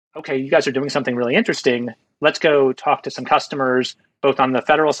okay, you guys are doing something really interesting. Let's go talk to some customers, both on the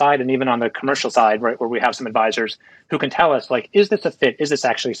federal side and even on the commercial side, right, where we have some advisors who can tell us, like, is this a fit? Is this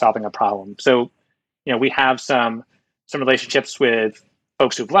actually solving a problem? So, we have some relationships with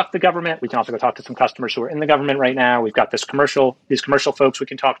folks who've left the government. We can also go talk to some customers who are in the government right now. We've got these commercial folks we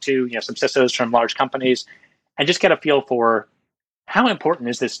can talk to, some CISOs from large companies, and just get a feel for how important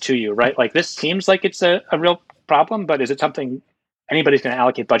is this to you, right? Like, this seems like it's a real problem, but is it something anybody's going to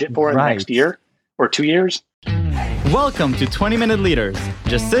allocate budget for in the next Right. year or 2 years? Welcome to 20-Minute Leaders.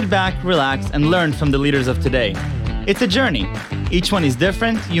 Just sit back, relax, and learn from the leaders of today. It's a journey. Each one is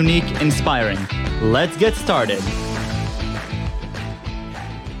different, unique, inspiring. Let's get started.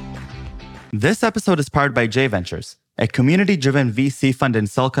 This episode is powered by J Ventures, a community-driven VC fund in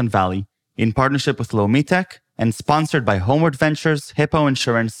Silicon Valley, in partnership with Lomitech, and sponsored by Homeward Ventures, Hippo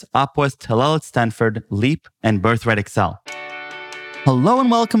Insurance, Upwest, Hillel at Stanford, Leap, and Birthright Excel. Hello and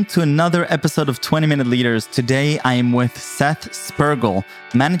welcome to another episode of 20-Minute Leaders. Today I am with Seth Spergel,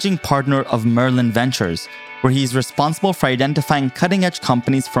 managing partner of Merlin Ventures, where he's responsible for identifying cutting-edge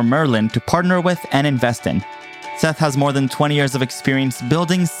companies for Merlin to partner with and invest in. Seth has more than 20 years of experience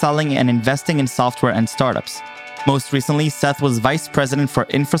building, selling, and investing in software and startups. Most recently, Seth was Vice President for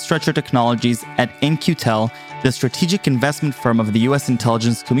Infrastructure Technologies at In-Q-Tel, the strategic investment firm of the U.S.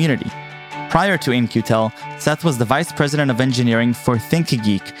 intelligence community. Prior to In-Q-Tel, Seth was the Vice President of Engineering for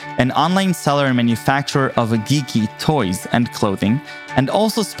ThinkGeek, an online seller and manufacturer of geeky toys and clothing, and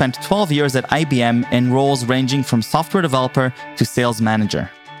also spent 12 years at IBM in roles ranging from software developer to sales manager.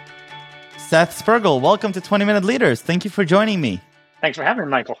 Seth Spergel, welcome to 20-Minute Leaders. Thank you for joining me. Thanks for having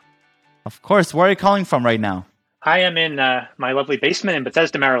me, Michael. Of course. Where are you calling from right now? I am in my lovely basement in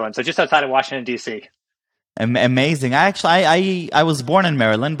Bethesda, Maryland, so just outside of Washington, D.C. Amazing. I was born in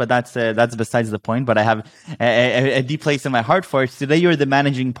Maryland, but that's besides the point. But I have a deep place in my heart for it. Today, you're the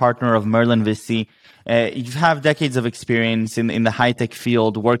managing partner of Merlin VC. You have decades of experience in the high-tech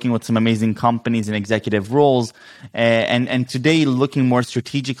field, working with some amazing companies in executive roles, and today looking more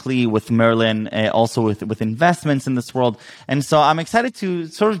strategically with Merlin, also with investments in this world. And so I'm excited to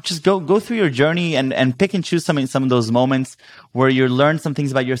sort of just go through your journey and pick and choose some of those moments where you learn some things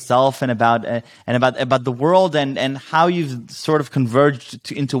about yourself and about the world and how you've sort of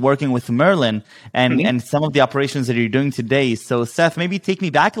converged into working with Merlin and some of the operations that you're doing today. So Seth, maybe take me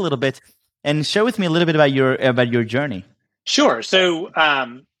back a little bit and share with me a little bit about your journey. Sure. So,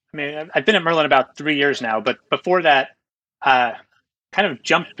 I've been at Merlin about 3 years now, but before that, kind of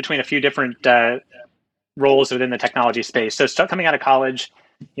jumped between a few different roles within the technology space. So, coming out of college,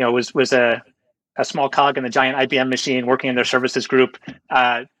 was a small cog in the giant IBM machine, working in their services group,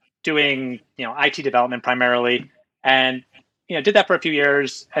 doing IT development primarily, and did that for a few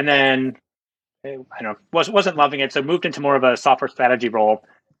years, and then wasn't loving it, so moved into more of a software strategy role.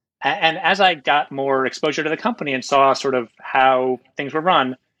 And as I got more exposure to the company and saw sort of how things were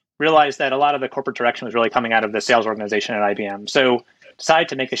run, realized that a lot of the corporate direction was really coming out of the sales organization at IBM. So decided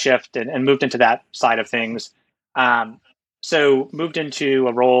to make a shift and moved into that side of things. So moved into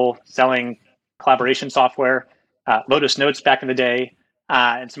a role selling collaboration software, Lotus Notes back in the day,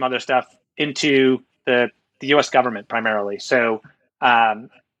 and some other stuff into the U.S. government primarily. So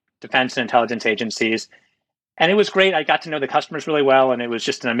defense and intelligence agencies. And it was great. I got to know the customers really well, and it was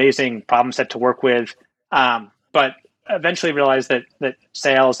just an amazing problem set to work with. But eventually realized that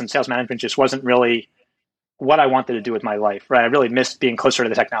sales and sales management just wasn't really what I wanted to do with my life, right? I really missed being closer to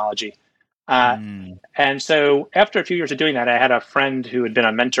the technology. And so after a few years of doing that, I had a friend who had been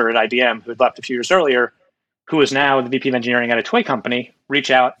a mentor at IBM who had left a few years earlier, who was now the VP of engineering at a toy company,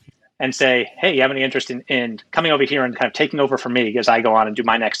 reach out and say, hey, you have any interest in coming over here and kind of taking over for me as I go on and do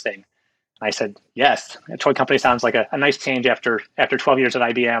my next thing? I said, yes, a toy company sounds like a nice change after 12 years at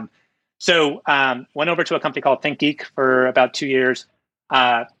IBM. So went over to a company called ThinkGeek for about 2 years.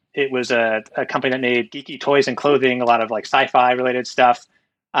 It was a company that made geeky toys and clothing, a lot of like sci-fi related stuff.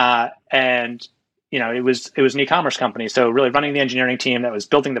 And it was an e-commerce company. So really running the engineering team that was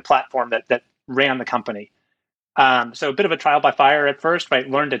building the platform that ran the company. So a bit of a trial by fire at first, right?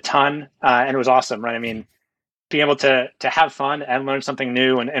 Learned a ton, and it was awesome, right? I mean, being able to have fun and learn something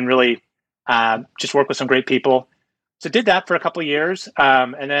new and really just work with some great people. So did that for a couple of years.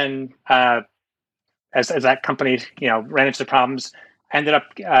 And then as that company, ran into problems, ended up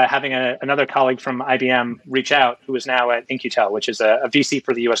having another colleague from IBM reach out who is now at In-Q-Tel, which is a VC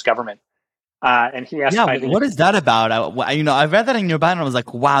for the US government. And he asked, what is that about? I read that in your bio and I was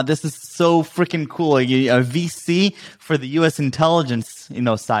like, wow, this is so freaking cool. A VC for the U.S. intelligence,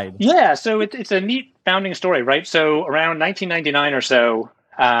 side. Yeah. So it's a neat founding story, right? So around 1999 or so,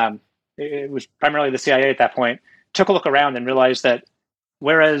 it was primarily the CIA at that point, took a look around and realized that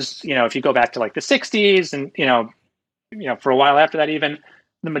Whereas, if you go back to like the 60s and, for a while after that, even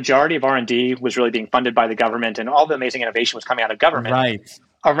the majority of R&D was really being funded by the government and all the amazing innovation was coming out of government. Right.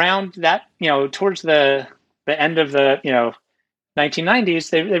 Around that, towards the end of the, 1990s,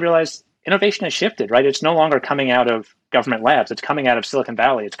 they realized innovation has shifted, right? It's no longer coming out of government labs. It's coming out of Silicon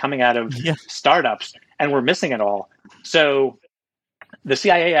Valley. It's coming out of startups, and we're missing it all. So the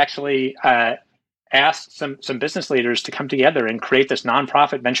CIA actually asked some business leaders to come together and create this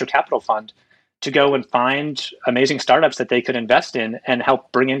nonprofit venture capital fund to go and find amazing startups that they could invest in and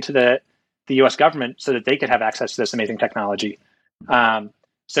help bring into the U.S. government so that they could have access to this amazing technology.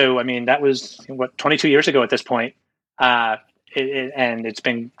 So, I mean, that was 22 years ago at this point. And it's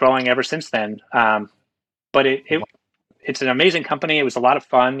been growing ever since then. But it's an amazing company. It was a lot of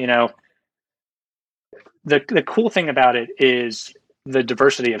fun. The cool thing about it is the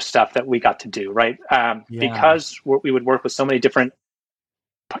diversity of stuff that we got to do, right? Because we would work with so many different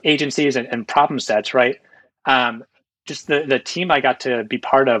agencies and problem sets, right? Just the team I got to be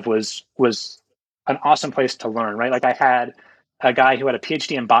part of was an awesome place to learn, right? Like I had a guy who had a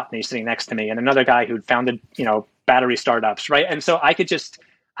PhD in botany sitting next to me, and another guy who'd founded, battery startups, right? And so I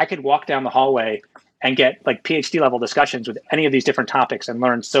could walk down the hallway and get like PhD level discussions with any of these different topics and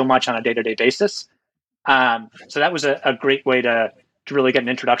learn so much on a day-to-day basis. So that was a great way to really get an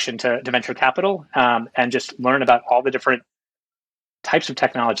introduction to venture capital, and just learn about all the different types of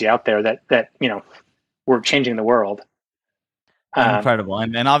technology out there that were changing the world. Incredible,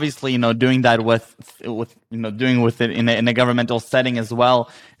 and obviously, doing that with doing with it in a governmental setting as well,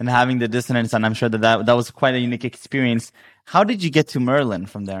 and having the dissonance, and I'm sure that was quite a unique experience. How did you get to Merlin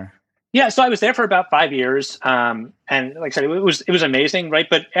from there? Yeah, so I was there for about 5 years, and like I said, it was amazing, right?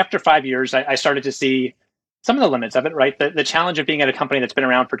 But after 5 years, I started to see some of the limits of it, right? The challenge of being at a company that's been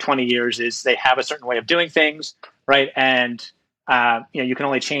around for 20 years is they have a certain way of doing things, right? And you can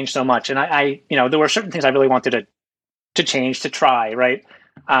only change so much. And I there were certain things I really wanted to change, to try, right?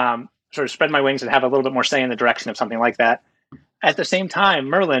 Sort of spread my wings and have a little bit more say in the direction of something like that. At the same time,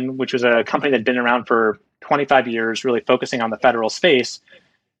 Merlin, which was a company that had been around for 25 years, really focusing on the federal space,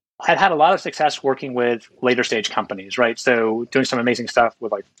 had a lot of success working with later stage companies, right? So doing some amazing stuff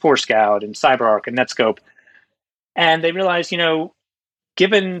with like Forescout and CyberArk and Netscope. And they realized,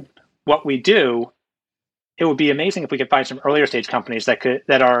 given what we do, it would be amazing if we could find some earlier stage companies that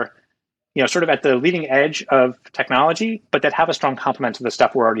are sort of at the leading edge of technology, but that have a strong complement to the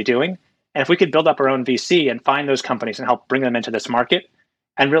stuff we're already doing. And if we could build up our own VC and find those companies and help bring them into this market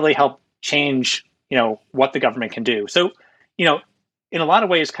and really help change, what the government can do. So, in a lot of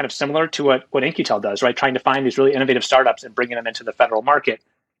ways, kind of similar to what In-Q-Tel does, right? Trying to find these really innovative startups and bringing them into the federal market.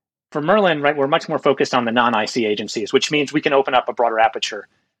 For Merlin, right, we're much more focused on the non-IC agencies, which means we can open up a broader aperture,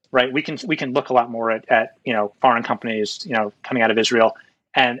 right? We can look a lot more at foreign companies, coming out of Israel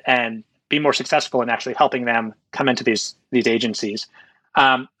and be more successful in actually helping them come into these agencies.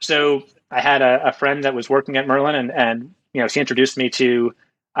 So I had a friend that was working at Merlin, and she introduced me to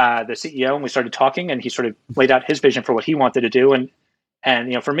the CEO, and we started talking, and he sort of laid out his vision for what he wanted to do.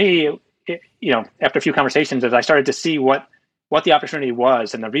 And for me, after a few conversations, as I started to see what the opportunity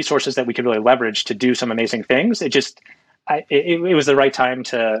was and the resources that we could really leverage to do some amazing things, it was the right time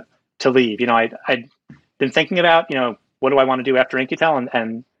to leave. I'd been thinking about, what do I want to do after In-Q-Tel,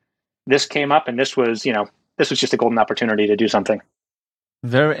 and this came up, and this was just a golden opportunity to do something.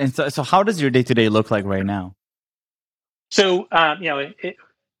 So how does your day-to-day look like right now? So,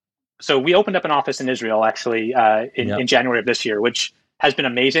 so we opened up an office in Israel, actually, in January of this year, which has been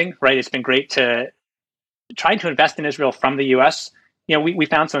amazing, right? It's been great to trying to invest in Israel from the U.S. We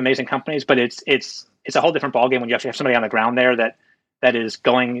found some amazing companies, but it's a whole different ballgame when you actually have somebody on the ground there that is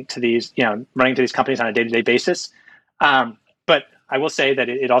going to these, running to these companies on a day-to-day basis. But I will say that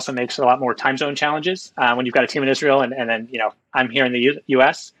it also makes a lot more time zone challenges when you've got a team in Israel and then, I'm here in the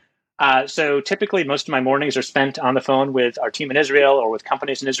U.S. So typically most of my mornings are spent on the phone with our team in Israel or with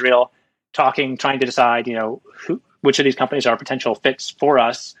companies in Israel, trying to decide, which of these companies are potential fits for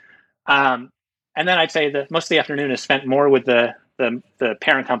us. And then I'd say that most of the afternoon is spent more with the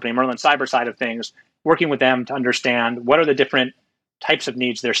parent company, Merlin Cyber side of things, working with them to understand what are the different types of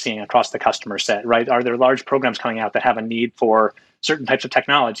needs they're seeing across the customer set, right? Are there large programs coming out that have a need for certain types of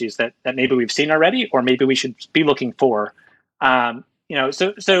technologies that maybe we've seen already, or maybe we should be looking for?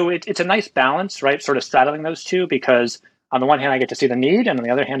 So it's a nice balance, right? Sort of straddling those two, because on the one hand, I get to see the need, and on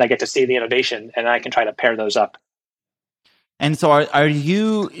the other hand, I get to see the innovation, and I can try to pair those up. And so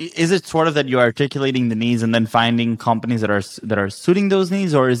is it sort of that you're articulating the needs and then finding companies that are suiting those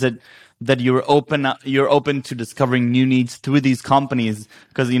needs, or is it that you're open to discovering new needs through these companies.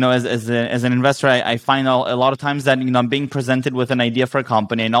 Because as an investor, I find a lot of times that I'm being presented with an idea for a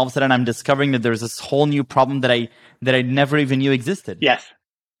company, and all of a sudden I'm discovering that there's this whole new problem that I never even knew existed.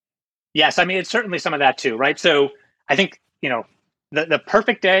 Yes. I mean, it's certainly some of that too, right? So I think the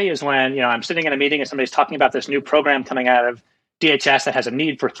perfect day is when I'm sitting in a meeting and somebody's talking about this new program coming out of DHS that has a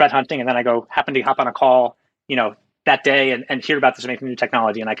need for threat hunting, and then I happen to hop on a call that day and hear about this amazing new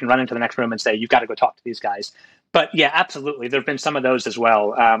technology, and I can run into the next room and say, you've got to go talk to these guys. But yeah, absolutely. There have been some of those as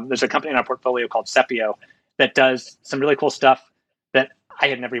well. There's a company in our portfolio called Sepio that does some really cool stuff that I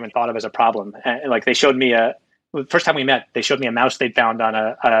had never even thought of as a problem. Like they showed me the first time we met, they showed me a mouse they'd found on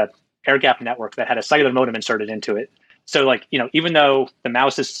a air-gapped network that had a cellular modem inserted into it. So even though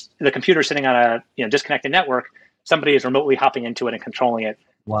the computer sitting on a disconnected network, somebody is remotely hopping into it and controlling it.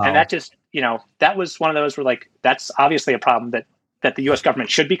 Wow. And that just, that was one of those where that's obviously a problem that the US government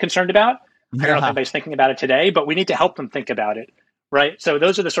should be concerned about. I don't know if anybody's thinking about it today, but we need to help them think about it, right? So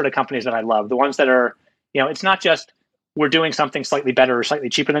those are the sort of companies that I love. The ones that are, it's not just we're doing something slightly better or slightly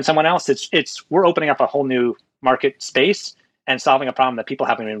cheaper than someone else. It's we're opening up a whole new market space and solving a problem that people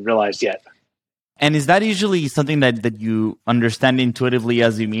haven't even realized yet. And is that usually something that you understand intuitively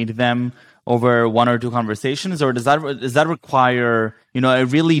as you meet them over one or two conversations, or does that require a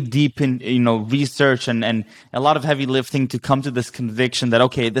really deep research and a lot of heavy lifting to come to this conviction that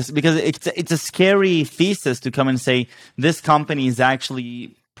because it's a scary thesis to come and say this company is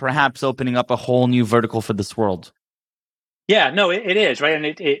actually perhaps opening up a whole new vertical for this world? Yeah, no, it is, right,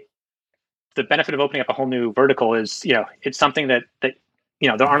 and the benefit of opening up a whole new vertical is it's something that there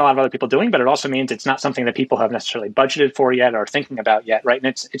aren't a lot of other people doing, but it also means it's not something that people have necessarily budgeted for yet or thinking about yet, right? And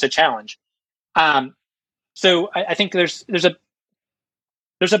it's a challenge. So I think there's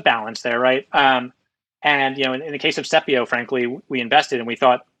a balance there, right? And in the case of Sepio, frankly, we invested and we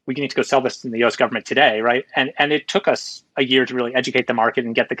thought we need to go sell this in the U.S. government today, right? And it took us a year to really educate the market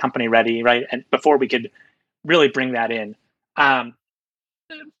and get the company ready, right? And before we could really bring that in.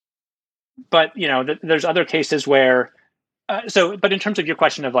 But there's other cases where. But in terms of your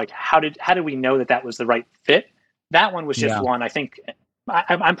question of how did we know that was the right fit? That one was just one. I think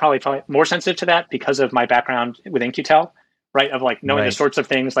I'm probably more sensitive to that because of my background with In-Q-Tel, right? Of knowing the sorts of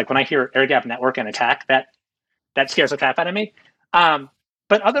things. When I hear air-gapped network and attack, that scares the crap out of me.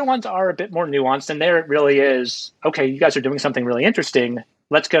 But other ones are a bit more nuanced, and there it really is. Okay, you guys are doing something really interesting.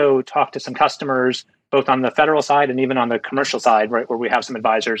 Let's go talk to some customers, both on the federal side and even on the commercial side, right, where we have some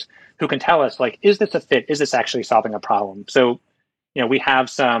advisors who can tell us, is this a fit? Is this actually solving a problem? So, we have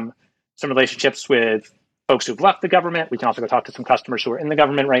some relationships with folks who've left the government. We can also go talk to some customers who are in the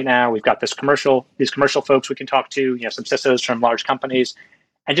government right now. We've got these commercial folks we can talk to, some CISOs from large companies,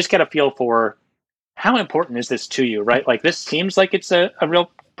 and just get a feel for how important is this to you, right? This seems like it's a real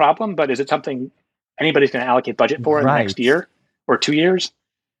problem, but is it something anybody's going to allocate budget for in the next year or 2 years?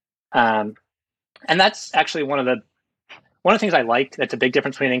 And that's actually one of the things I liked. That's a big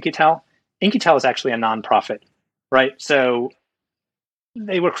difference between In-Q-Tel. In-Q-Tel is actually a nonprofit, right? So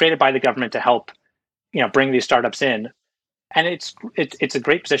they were created by the government to help, bring these startups in, and it's a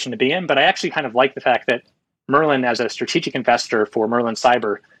great position to be in. But I actually kind of like the fact that Merlin, as a strategic investor for Merlin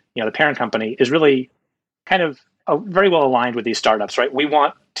Cyber, the parent company, is really kind of very well aligned with these startups, right? We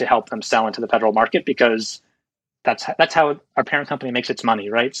want to help them sell into the federal market because that's how our parent company makes its money,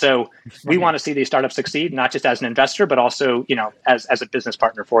 right? So we want to see these startups succeed, not just as an investor, but also, as a business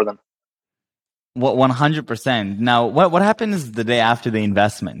partner for them. 100%. Now, what happens the day after the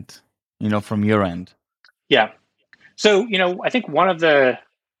investment, from your end? Yeah. So, I think one of the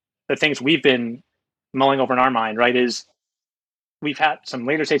things we've been mulling over in our mind, right, is we've had some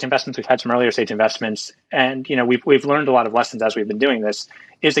later stage investments, we've had some earlier stage investments, and we've learned a lot of lessons as we've been doing this,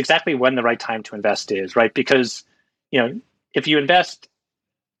 is exactly when the right time to invest is, right? Because if you invest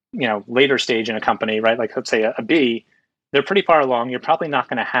later stage in a company, right, let's say a B, they're pretty far along. You're probably not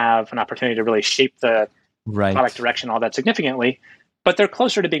going to have an opportunity to really shape the product direction all that significantly, but they're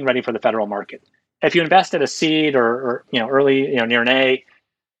closer to being ready for the federal market. If you invest at a seed or early, near an A,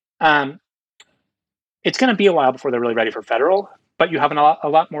 it's going to be a while before they're really ready for federal, but you have a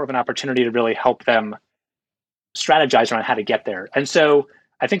lot more of an opportunity to really help them strategize around how to get there. And so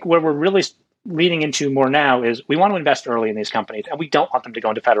I think where we're really leading into more now is we want to invest early in these companies, and we don't want them to go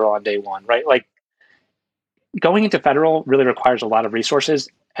into federal on day one, right? Going into federal really requires a lot of resources,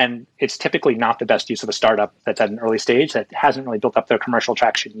 and it's typically not the best use of a startup that's at an early stage that hasn't really built up their commercial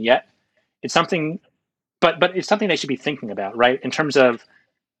traction yet. It's something, but it's something they should be thinking about, right? In terms of,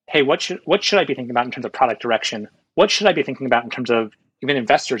 hey, what should I be thinking about in terms of product direction? What should I be thinking about in terms of even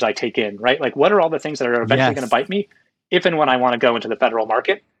investors I take in, right? What are all the things that are eventually going to bite me if and when I want to go into the federal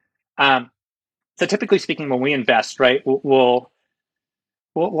market? So typically speaking, when we invest, right, we'll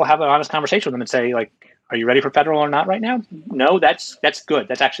have an honest conversation with them and say, like, are you ready for federal or not right now? No, that's good.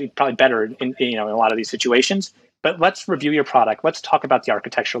 That's actually probably better in a lot of these situations. But let's review your product. Let's talk about the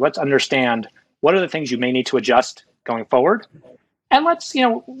architecture. Let's understand what are the things you may need to adjust going forward. And let's,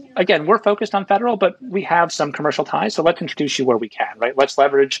 again, we're focused on federal, but we have some commercial ties. So let's introduce you where we can, right? Let's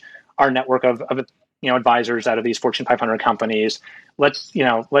leverage our network of advisors out of these Fortune 500 companies. Let's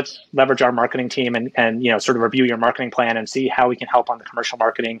leverage our marketing team and sort of review your marketing plan and see how we can help on the commercial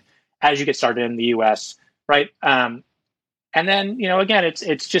marketing as you get started in the US, right? And then, again,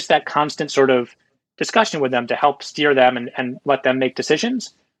 it's just that constant sort of discussion with them to help steer them and let them make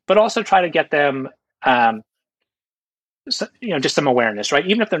decisions, but also try to get them just some awareness, right?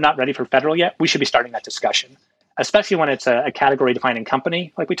 Even if they're not ready for federal yet, we should be starting that discussion, especially when it's a category defining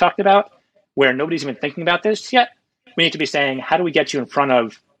company like we talked about, where nobody's even thinking about this yet. We need to be saying, how do we get you in front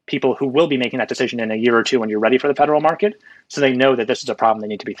of people who will be making that decision in a year or two when you're ready for the federal market, so they know that this is a problem they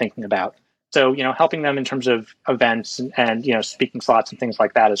need to be thinking about. So, helping them in terms of events and speaking slots and things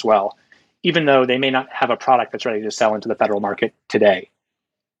like that as well, even though they may not have a product that's ready to sell into the federal market today.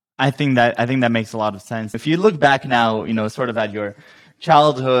 I think that makes a lot of sense. If you look back now, sort of at your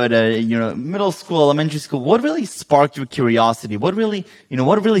childhood, middle school, elementary school, what really sparked your curiosity? What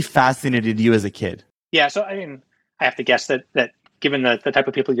really fascinated you as a kid? Yeah, so I have to guess that given the type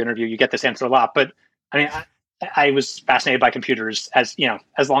of people you interview, you get this answer a lot. But I was fascinated by computers as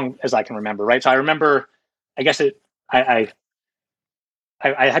long as I can remember, right? So I remember, I guess I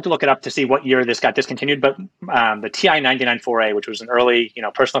had to look it up to see what year this got discontinued, but the TI 994A, which was an early,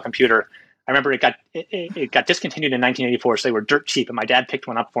 personal computer, I remember it got discontinued in 1984, so they were dirt cheap, and my dad picked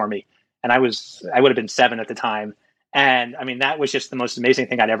one up for me, and I would have been 7 at the time, and that was just the most amazing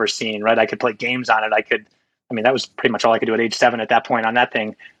thing I'd ever seen, right? I could play games on it. That was pretty much all I could do at age 7 at that point on that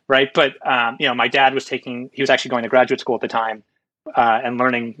thing, right? But my dad he was actually going to graduate school at the time and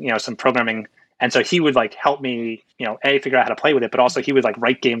learning, some programming. And so he would help me, figure out how to play with it, but also he would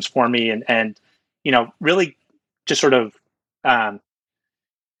write games for me and really just sort of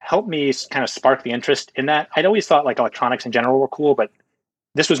help me kind of spark the interest in that. I'd always thought electronics in general were cool, but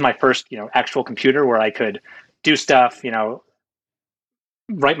this was my first, actual computer where I could do stuff,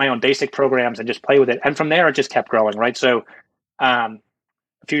 write my own basic programs and just play with it. And from there, it just kept growing, right? So a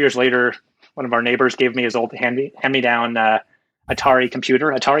few years later, one of our neighbors gave me his old hand-me-down Atari computer.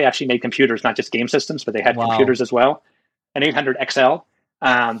 Atari actually made computers, not just game systems, but they had computers as well. An 800 XL.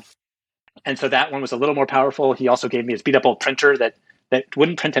 And so that one was a little more powerful. He also gave me his beat-up old printer that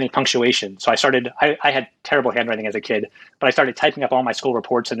wouldn't print any punctuation. So I had terrible handwriting as a kid, but I started typing up all my school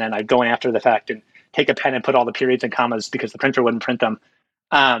reports, and then I'd go in after the fact and take a pen and put all the periods and commas because the printer wouldn't print them.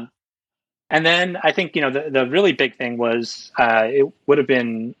 And then I think, the really big thing was it would have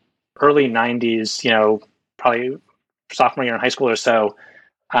been early 90s, probably sophomore year in high school or so.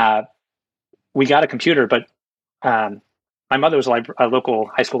 We got a computer, but my mother was a local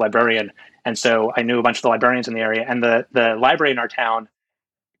high school librarian, and so I knew a bunch of the librarians in the area. And the library in our town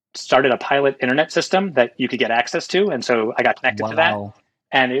started a pilot internet system that you could get access to, and so I got connected to that.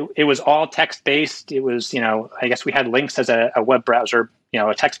 And it was all text-based. It was, I guess we had Lynx as a web browser,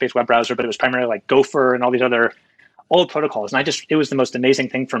 a text-based web browser, but it was primarily Gopher and all these other old protocols. And it was the most amazing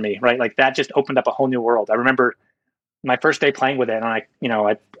thing for me, right? That just opened up a whole new world. I remember my first day playing with it, and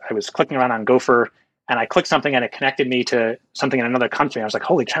I was clicking around on Gopher, and I clicked something, and it connected me to something in another country. I was like,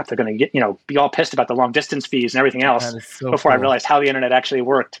 holy crap, they're going to get, be all pissed about the long distance fees and everything else before I realized how the internet actually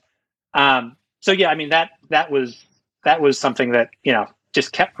worked. So yeah, that was something that,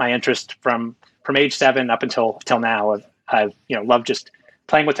 just kept my interest from age 7 up until now. I've loved just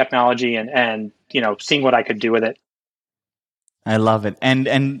playing with technology and seeing what I could do with it. I love it.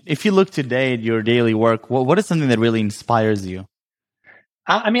 And if you look today at your daily work, what is something that really inspires you?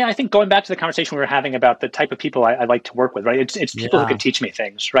 I think going back to the conversation we were having about the type of people I like to work with, right? It's people who can teach me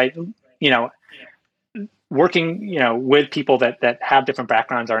things, right? Working, with people that have different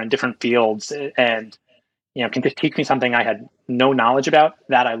backgrounds, are in different fields, and can just teach me something I had no knowledge about,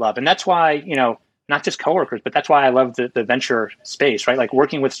 that I love. And that's why, not just coworkers, but that's why I love the venture space, right?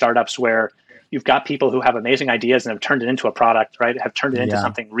 Working with startups where you've got people who have amazing ideas and have turned it into a product, right? Have turned it into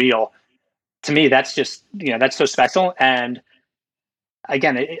something real. To me, that's just, that's so special. And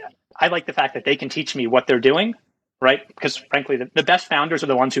again, I like the fact that they can teach me what they're doing, right? Because frankly, the best founders are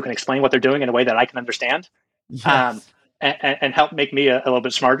the ones who can explain what they're doing in a way that I can understand, and help make me a little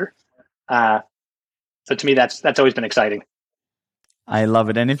bit smarter. So to me, that's always been exciting. I love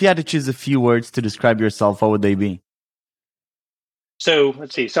it. And if you had to choose a few words to describe yourself, what would they be? So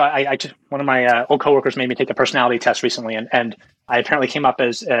let's see. So one of my old coworkers made me take a personality test recently, and I apparently came up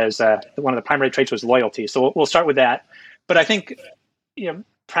as one of the primary traits was loyalty. So we'll start with that. But I think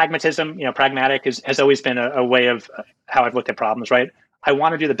pragmatism, pragmatic has always been a way of how I've looked at problems. Right. I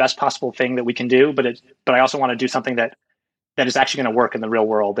want to do the best possible thing that we can do, but I also want to do something that is actually going to work in the real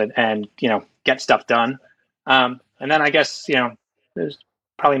world and get stuff done. And then I guess there's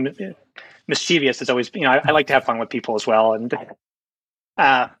probably mischievous. It's always I like to have fun with people as well, and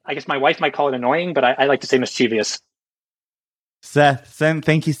I guess my wife might call it annoying, but I like to say mischievous. Seth,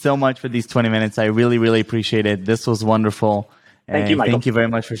 thank you so much for these 20 minutes. I really, really appreciate it. This was wonderful. Thank you, Michael. Thank you very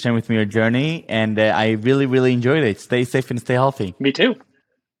much for sharing with me your journey. And I really, really enjoyed it. Stay safe and stay healthy. Me too.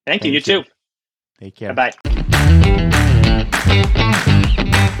 Thank you. You too. Take care. Bye-bye.